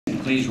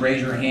please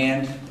raise your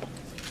hand.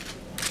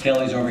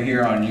 Kelly's over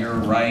here on your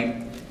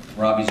right.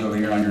 Robbie's over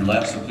here on your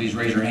left, so please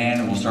raise your hand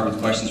and we'll start with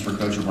questions for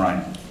Coach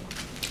O'Brien.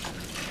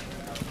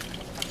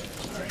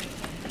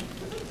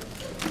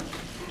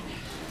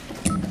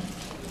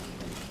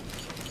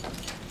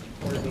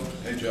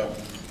 Hey, Joe.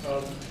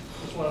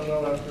 Just want to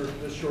know, after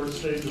this short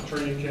stage of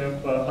training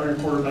camp, how your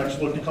quarterbacks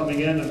look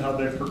coming in and how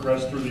they've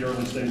progressed through the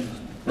early stages.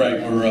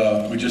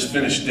 Right, we just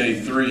finished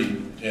day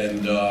 3,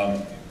 and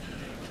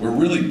we're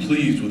really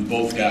pleased with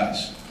both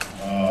guys.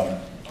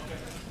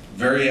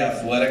 Very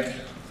athletic.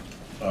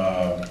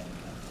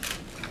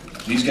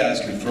 These guys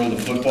can throw the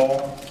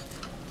football.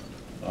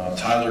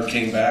 Tyler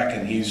came back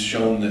and he's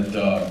shown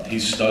that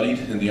he's studied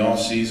in the off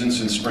season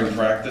since spring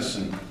practice,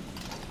 and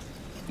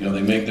you know,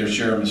 they make their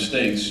share of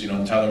mistakes. You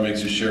know, Tyler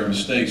makes his share of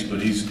mistakes,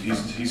 but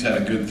he's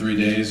had a good 3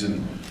 days,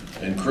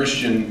 and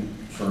Christian,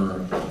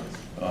 for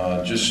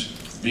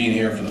just being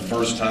here for the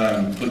first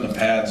time, putting the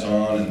pads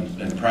on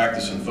and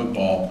practicing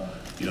football,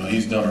 you know,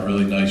 he's done a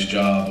really nice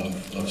job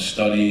of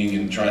studying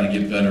and trying to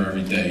get better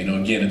every day. You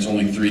know, again, it's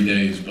only 3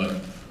 days, but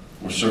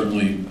we're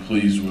certainly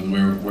pleased with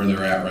where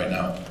they're at right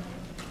now.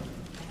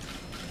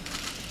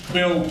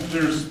 Bill,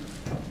 there's,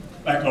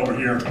 back over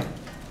here.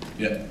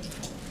 Yeah.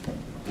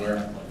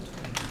 Where?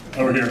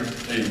 Over here.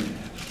 Hey.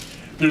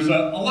 There's a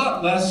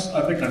lot less,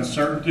 I think,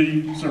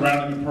 uncertainty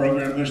surrounding the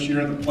program this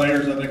year. The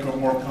players, I think, are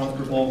more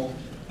comfortable,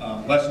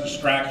 less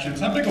distractions.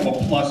 How big of a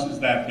plus is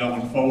that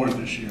going forward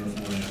this year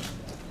for you?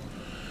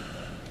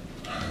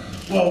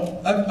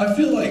 Well, I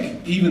feel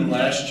like even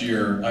last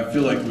year, I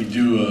feel like we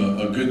do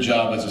a good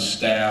job as a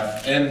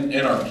staff, and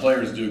our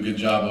players do a good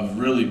job of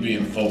really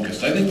being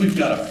focused. I think we've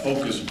got a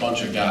focused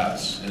bunch of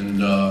guys, and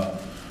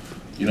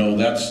you know,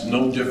 that's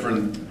no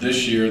different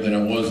this year than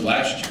it was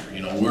last year.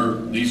 You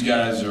know, these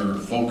guys are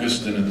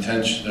focused and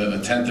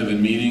attentive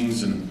in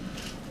meetings, and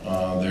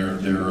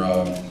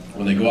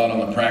when they go out on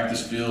the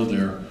practice field,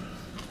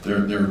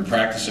 they're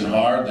practicing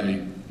hard.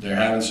 They're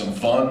having some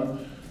fun.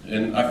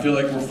 And I feel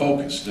like we're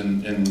focused,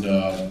 and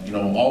you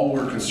know, all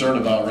we're concerned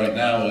about right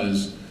now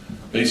is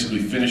basically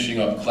finishing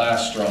up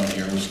class strong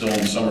here. We're still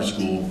in summer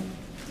school.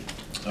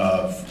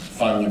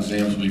 Final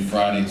exams will be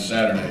Friday and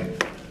Saturday.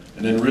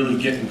 And then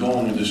really getting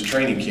going with this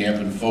training camp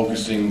and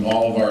focusing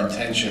all of our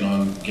attention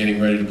on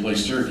getting ready to play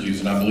Syracuse.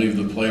 And I believe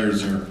the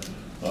players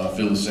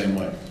feel the same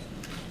way.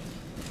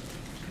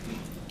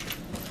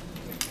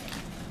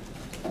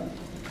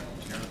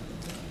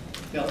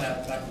 They'll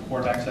have back to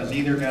quarterbacks. Has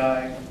either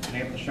guy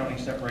been able to show any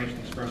separation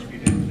these first few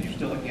days? You're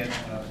still looking at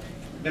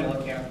middle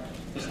of camp,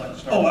 just like the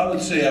start. Oh, I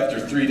would say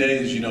after 3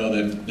 days, you know,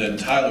 that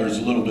Tyler's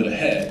a little bit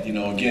ahead, you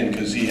know, again,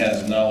 because he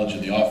has knowledge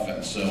of the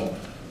offense. So,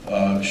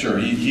 sure,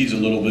 he's a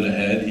little bit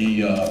ahead.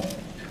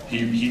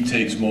 He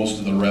takes most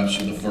of the reps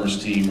for the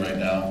first team right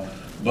now.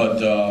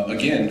 But,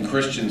 again,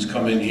 Christian's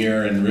come in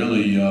here and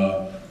really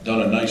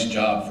done a nice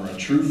job for a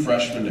true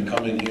freshman to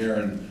come in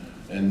here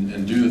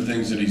and do the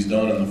things that he's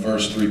done in the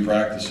first 3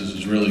 practices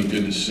is really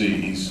good to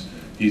see.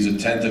 He's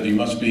attentive. He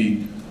must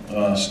be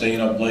staying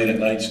up late at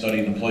night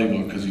studying the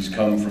playbook, because he's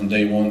come from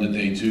day 1 to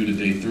day 2 to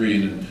day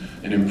 3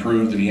 and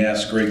improved, and he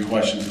asks great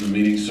questions in the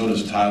meetings. So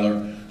does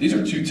Tyler. These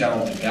are 2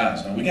 talented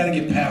guys. Now, we got to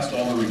get past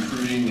all the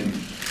recruiting, and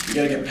we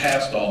got to get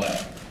past all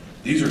that.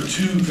 These are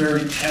 2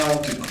 very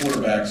talented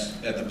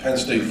quarterbacks at the Penn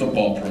State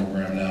football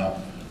program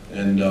now.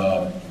 And,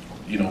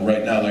 you know,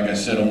 right now, like I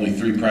said, only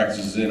 3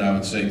 practices in, I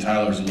would say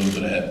Tyler's a little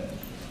bit ahead.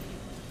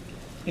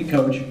 Hey,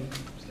 Coach.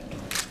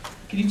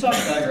 Can you talk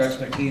about your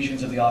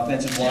expectations of the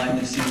offensive line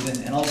this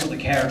season and also the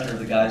character of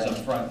the guys up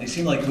front? They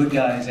seem like good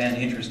guys and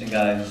interesting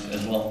guys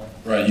as well.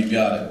 Right, you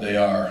got it. They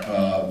are.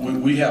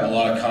 We have a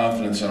lot of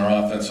confidence in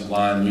our offensive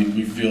line.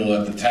 We feel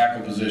at the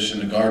tackle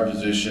position, the guard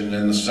position,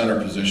 and the center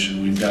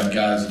position, we've got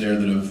guys there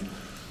that have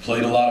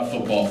played a lot of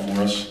football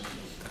for us.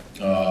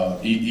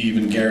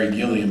 Even Gary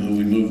Gilliam, who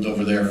we moved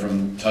over there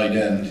from tight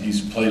end, he's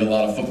played a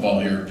lot of football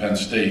here at Penn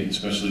State,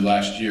 especially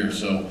last year.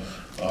 So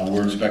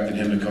we're expecting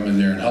him to come in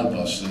there and help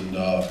us.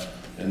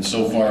 And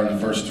so far in the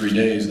first 3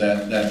 days,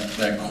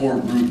 that core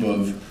group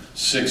of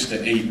 6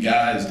 to 8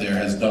 guys there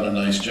has done a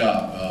nice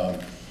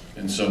job.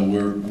 And so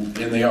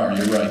they are,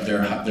 you're right,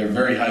 they're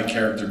very high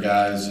character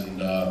guys and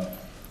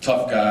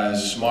tough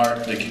guys,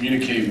 smart, they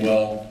communicate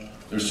well.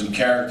 There's some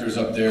characters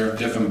up there.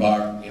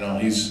 Diffenbach, you know,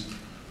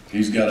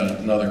 he's got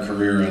another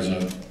career as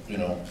a, you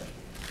know,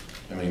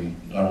 I mean,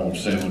 I won't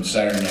say it was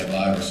Saturday Night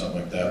Live or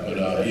something like that,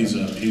 but he's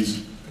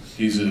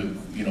a,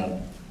 you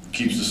know,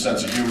 keeps the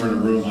sense of humor in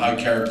the room, high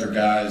character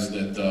guys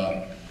that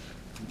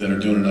are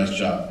doing a nice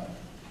job.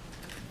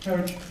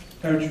 Coach,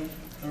 over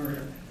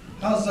here.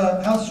 How's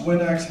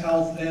Winak's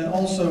health, and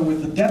also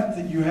with the depth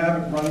that you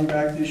have at running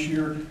back this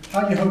year,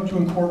 how do you hope to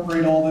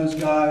incorporate all those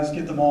guys,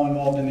 get them all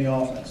involved in the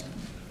offense?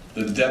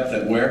 The depth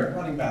at where?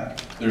 Running back.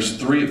 There's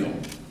 3 of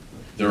them.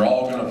 They're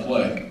all going to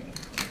play,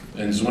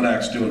 and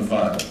Zwinak's doing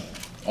fine.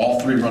 All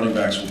 3 running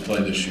backs will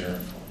play this year.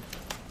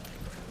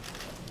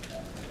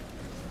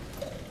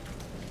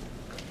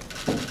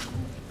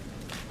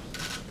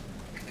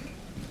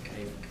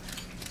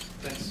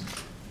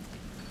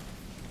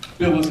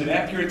 Bill, is it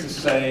accurate to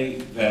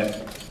say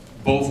that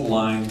both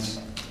lines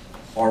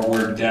are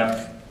where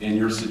depth in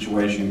your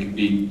situation could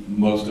be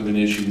most of an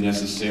issue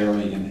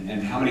necessarily,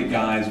 and how many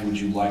guys would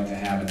you like to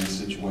have in this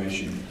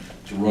situation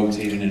to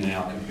rotate in and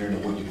out compared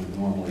to what you would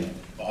normally?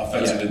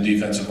 Offensive and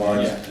defensive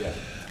lines? Yeah.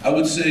 I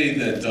would say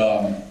that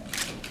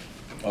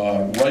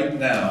right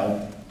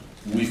now,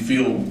 we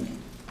feel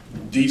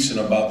decent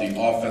about the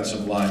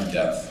offensive line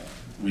depth.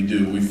 We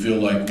do. We feel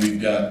like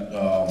we've got,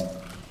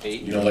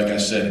 like I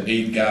said,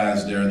 8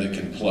 guys there that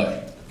can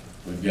play.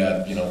 We've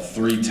got,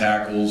 3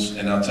 tackles,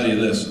 and I'll tell you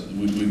this,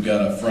 we've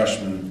got a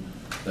freshman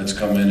that's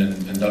come in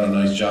and done a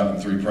nice job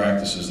in 3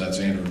 practices. That's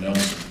Andrew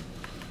Nelson.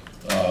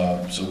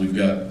 So we've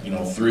got,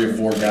 3 or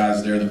 4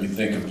 guys there that we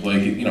think can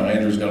play.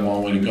 Andrew's got a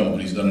long way to go,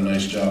 but he's done a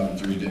nice job in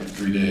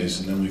 3 days.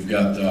 And then we've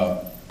got,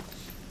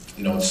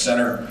 at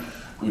center,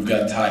 we've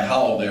got Ty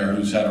Howell there,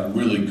 who's had a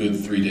really good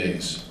 3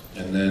 days.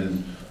 And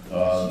then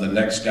the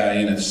next guy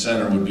in at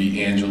center would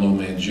be Angelo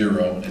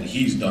Mangiro, and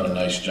he's done a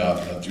nice job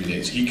in the 3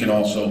 days. He can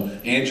also,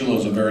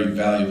 Angelo's a very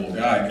valuable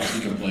guy because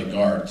he can play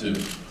guard too.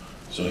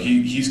 So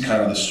he's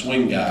kind of the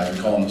swing guy. We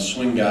call him the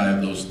swing guy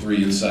of those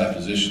 3 inside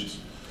positions.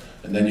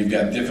 And then you've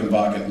got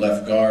Diffenbach at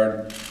left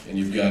guard, and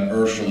you've got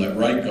Urschel at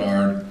right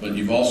guard, but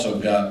you've also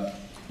got,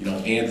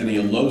 Anthony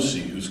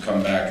Alosi, who's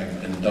come back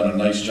and done a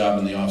nice job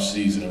in the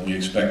offseason, and we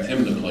expect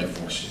him to play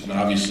for us. And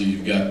obviously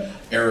you've got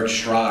Eric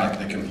Schreib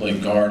that can play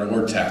guard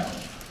or tackle,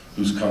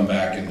 who's come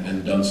back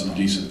and done some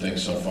decent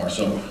things so far.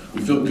 So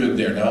we feel good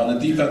there. Now on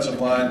the defensive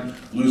line,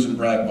 losing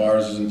Brad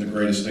Bars isn't the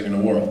greatest thing in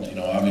the world.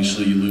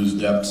 Obviously you lose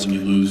depth when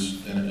you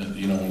lose,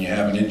 when you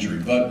have an injury.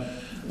 But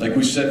like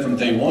we said from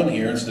day one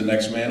here, it's the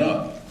next man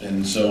up.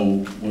 And so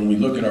when we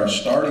look at our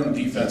starting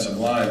defensive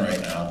line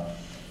right now,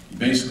 you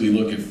basically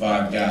look at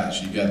 5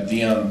 guys. You've got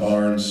Deion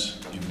Barnes,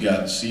 you've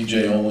got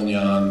C.J.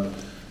 Olenyan,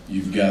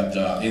 you've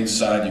got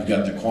inside, you've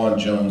got Daquan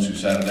Jones,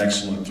 who's had an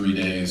excellent 3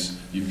 days.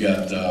 You've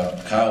got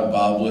Kyle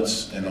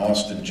Boblitz and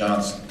Austin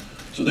Johnson.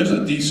 So there's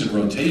a decent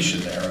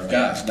rotation there of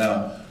guys.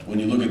 Now, when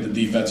you look at the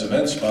defensive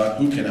end spot,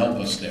 who can help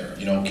us there?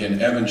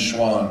 Can Evan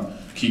Schwan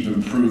keep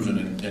improving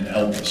and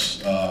help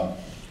us?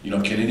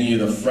 Can any of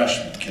the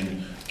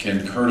freshmen,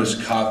 can Curtis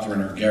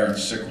Cothran or Garrett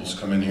Sickles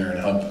come in here and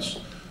help us?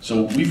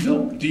 So we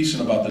feel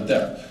decent about the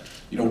depth.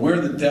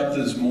 Where the depth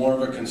is more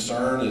of a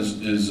concern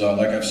is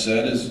like I've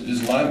said, is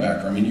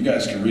linebacker. I mean, you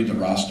guys can read the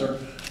roster.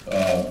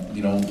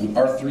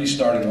 Our 3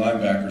 starting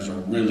linebackers are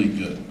really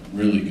good,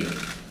 really good.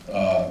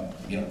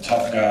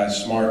 Tough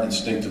guys, smart,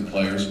 instinctive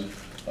players.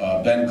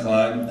 Ben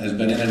Klein has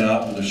been in and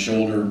out with a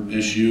shoulder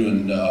issue,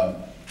 and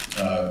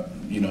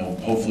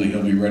hopefully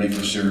he'll be ready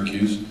for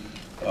Syracuse.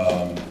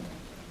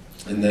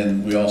 And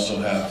then we also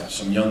have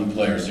some young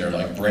players there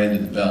like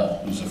Brandon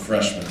Bell, who's a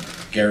freshman,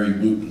 Gary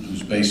Wooten,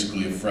 who's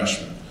basically a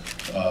freshman.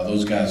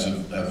 Those guys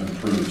have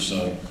improved.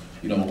 So,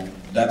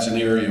 that's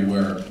an area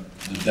where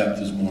the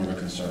depth is more of a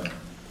concern.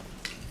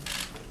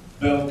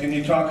 Bill, can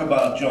you talk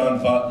about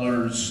John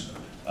Butler's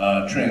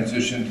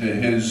transition to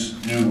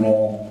his new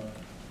role?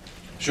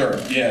 Sure.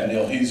 Yeah,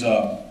 Neil. He's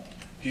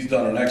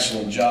done an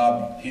excellent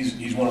job.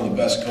 He's one of the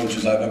best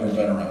coaches I've ever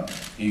been around.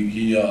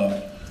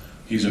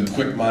 He's a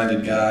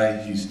quick-minded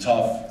guy. He's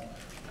tough.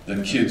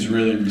 The kids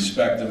really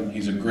respect him.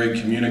 He's a great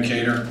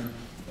communicator.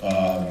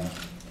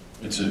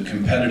 It's a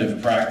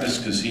competitive practice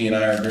because he and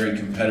I are very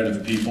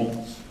competitive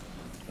people,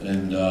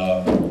 and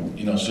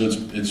so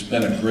it's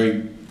been a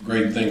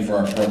great thing for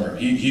our program.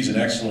 He's an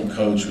excellent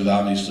coach with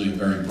obviously a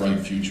very bright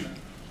future.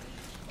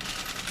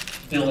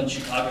 Bill, in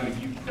Chicago,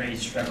 you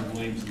praised Trevor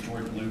Williams and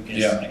Jordan Lucas.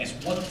 Yeah. I guess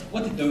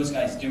what did those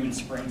guys do in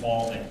spring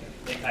ball that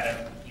they kind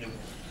of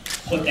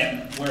put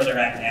them where they're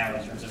at now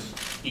in terms of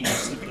being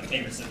the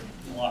favorites that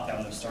lock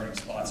down those starting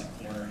spots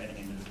at corner heading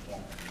into the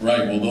fall?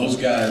 Right. Well, those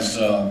guys.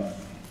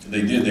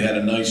 They had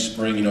a nice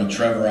spring.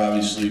 Trevor,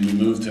 obviously, we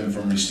moved him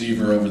from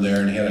receiver over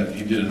there, and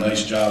he did a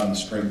nice job in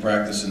spring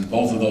practice. And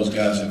both of those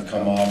guys have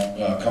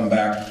come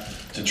back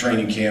to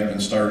training camp and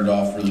started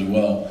off really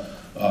well.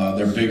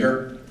 They're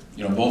bigger.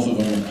 Both of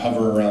them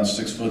hover around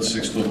 6 foot,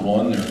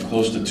 6'1". They're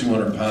close to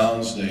 200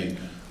 pounds. They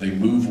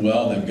move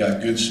well. They've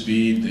got good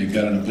speed. They've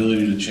got an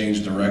ability to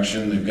change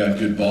direction. They've got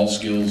good ball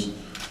skills,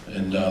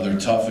 and they're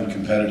tough and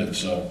competitive.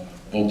 So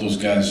both those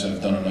guys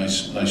have done a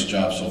nice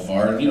job so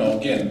far. And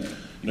again.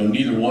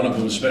 Neither one of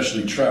them,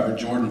 especially Trevor,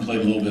 Jordan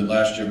played a little bit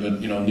last year, but,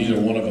 neither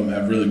one of them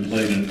have really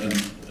played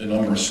a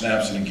number of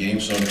snaps in a game.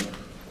 So,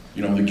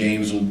 the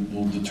games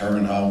will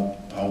determine how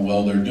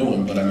well they're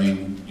doing. But, I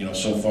mean,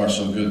 so far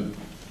so good.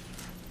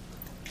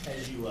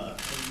 As you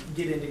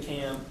get into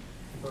camp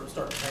or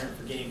start preparing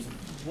for games,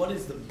 what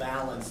is the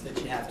balance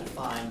that you have to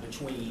find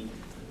between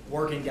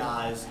working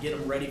guys, get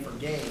them ready for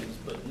games,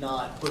 but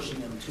not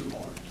pushing them too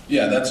hard?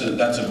 Yeah, that's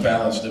a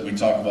balance that we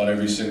talk about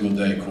every single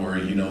day,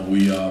 Corey.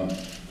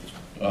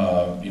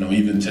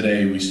 Even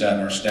today, we sat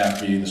in our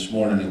staff meeting this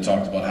morning and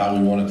talked about how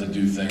we wanted to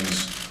do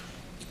things,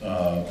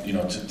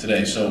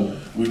 today. So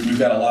we've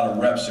got a lot of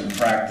reps in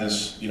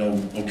practice.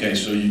 Okay,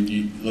 so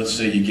let's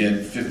say you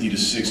get 50 to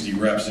 60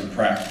 reps in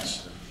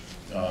practice.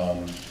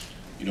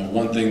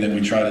 One thing that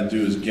we try to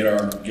do is get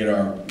our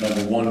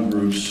number 1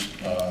 groups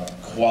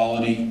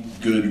quality,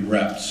 good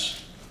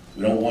reps.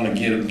 We don't want to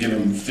give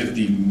them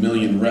 50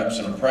 million reps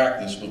in a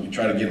practice, but we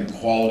try to get them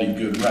quality,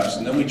 good reps.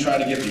 And then we try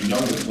to get the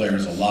younger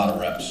players a lot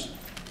of reps.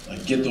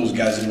 Like get those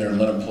guys in there and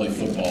let them play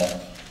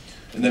football.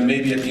 And then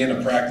maybe at the end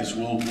of practice,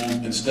 we'll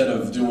instead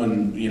of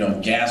doing,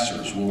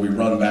 gassers where we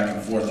run back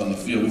and forth on the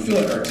field, we feel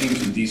like our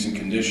team's in decent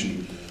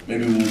condition.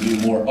 Maybe we'll do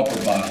more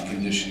upper body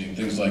conditioning,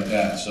 things like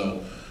that.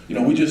 So,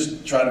 we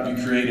just try to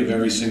be creative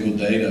every single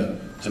day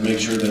to make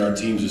sure that our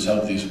team's as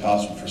healthy as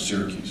possible for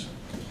Syracuse.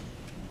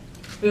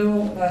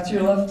 Bill, to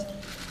your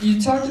left, you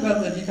talked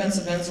about the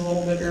defensive ends a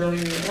little bit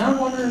earlier, and I'm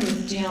wondering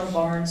with Deion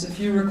Barnes, if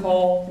you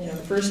recall, the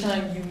first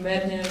time you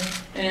met him,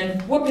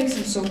 and what makes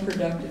him so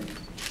productive?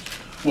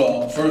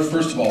 Well,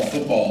 first of all,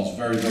 football is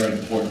very, very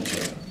important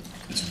to him.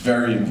 It's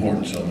very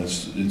important to him.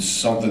 It's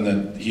something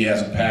that he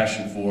has a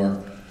passion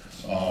for.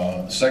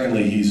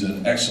 Secondly, he's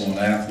an excellent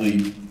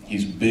athlete.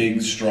 He's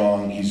big,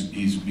 strong.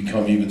 He's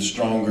become even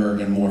stronger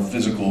and more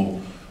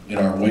physical in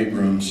our weight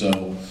room.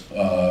 So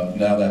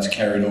now that's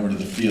carried over to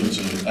the field.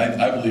 So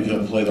I believe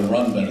he'll play the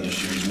run better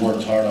this year. He's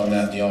worked hard on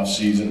that in the off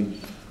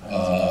season,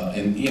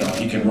 and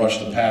he can rush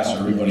the passer.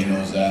 Everybody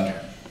knows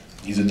that.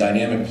 He's a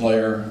dynamic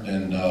player,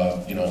 and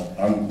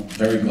I'm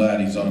very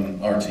glad he's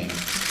on our team.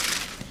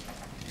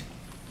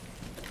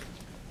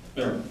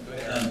 Bill,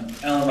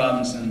 Allen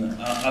Robinson,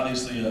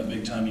 obviously a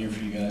big-time year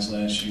for you guys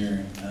last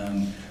year.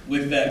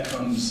 With that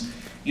comes,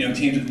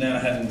 teams have now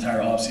had an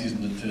entire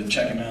offseason to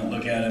check him out,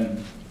 look at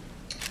him.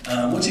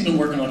 What's he been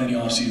working on in the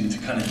offseason to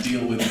kind of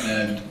deal with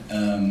that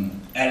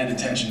added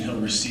attention he'll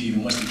receive,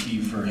 and what's the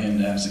key for him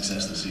to have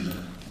success this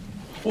season?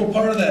 Well,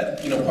 part of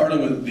that, part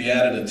of the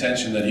added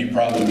attention that he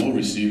probably will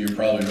receive, you're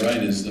probably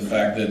right, is the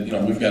fact that,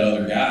 we've got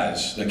other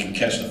guys that can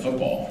catch the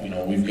football.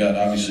 We've got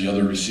obviously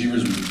other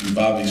receivers. We've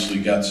obviously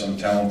got some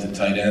talented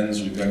tight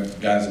ends. We've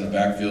got guys in the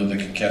backfield that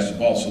can catch the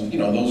ball. So,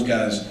 those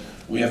guys,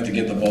 we have to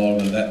get the ball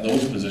into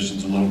those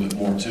positions a little bit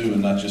more too,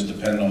 and not just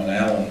depend on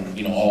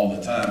Allen, all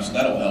the time. So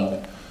that'll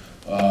help.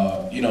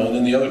 And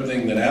then the other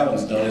thing that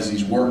Allen's done is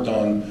he's worked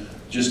on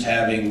just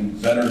having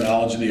better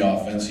knowledge of the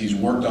offense. He's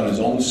worked on his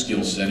own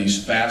skill set.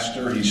 He's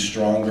faster, he's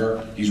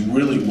stronger. He's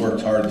really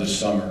worked hard this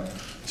summer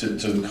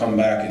to come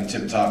back in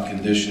tip-top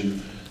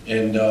condition.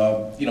 And,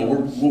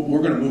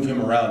 we're going to move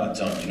him around a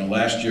ton.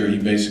 Last year he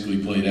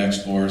basically played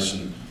X for us,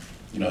 and,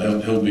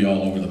 he'll be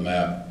all over the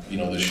map,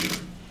 this year.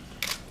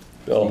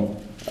 Bill,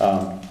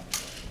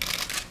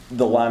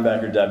 the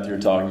linebacker depth you were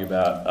talking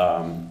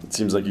about, it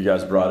seems like you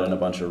guys brought in a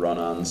bunch of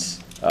run-ons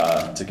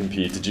to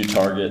compete. Did you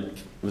target,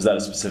 was that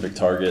a specific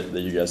target that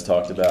you guys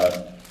talked about,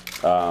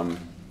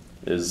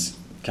 is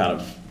kind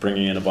of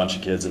bringing in a bunch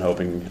of kids and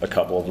hoping a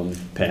couple of them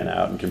pan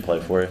out and can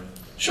play for you?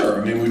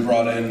 Sure. I mean, we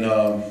brought in,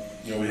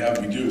 we have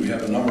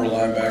a number of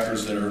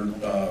linebackers that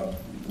are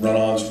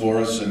run-ons for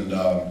us, and,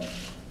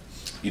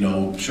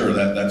 sure,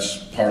 that's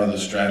part of the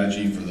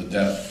strategy for the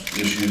depth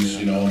issues,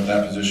 at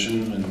that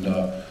position, and,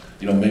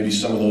 maybe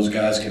some of those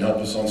guys can help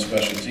us on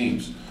special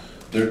teams.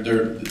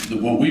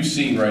 What we've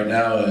seen right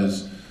now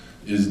is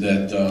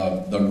that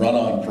the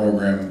run-on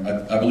program,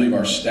 I believe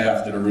our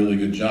staff did a really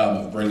good job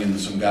of bringing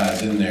some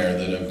guys in there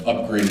that have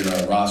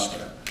upgraded our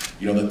roster.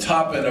 The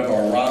top end of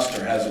our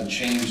roster hasn't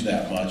changed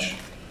that much,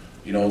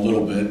 a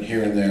little bit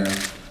here and there,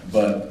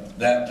 but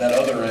that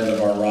other end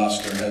of our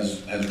roster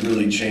has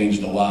really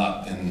changed a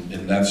lot,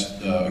 and that's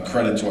a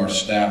credit to our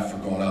staff for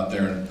going out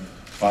there and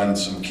finding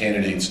some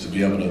candidates to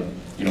be able to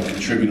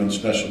contribute on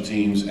special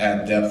teams,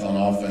 add depth on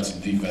offense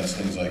and defense,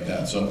 things like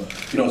that. So,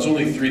 it's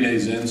only 3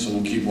 days in, so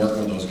we'll keep working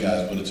with those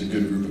guys, but it's a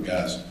good group of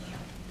guys.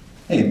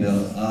 Hey,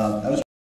 Bill. I was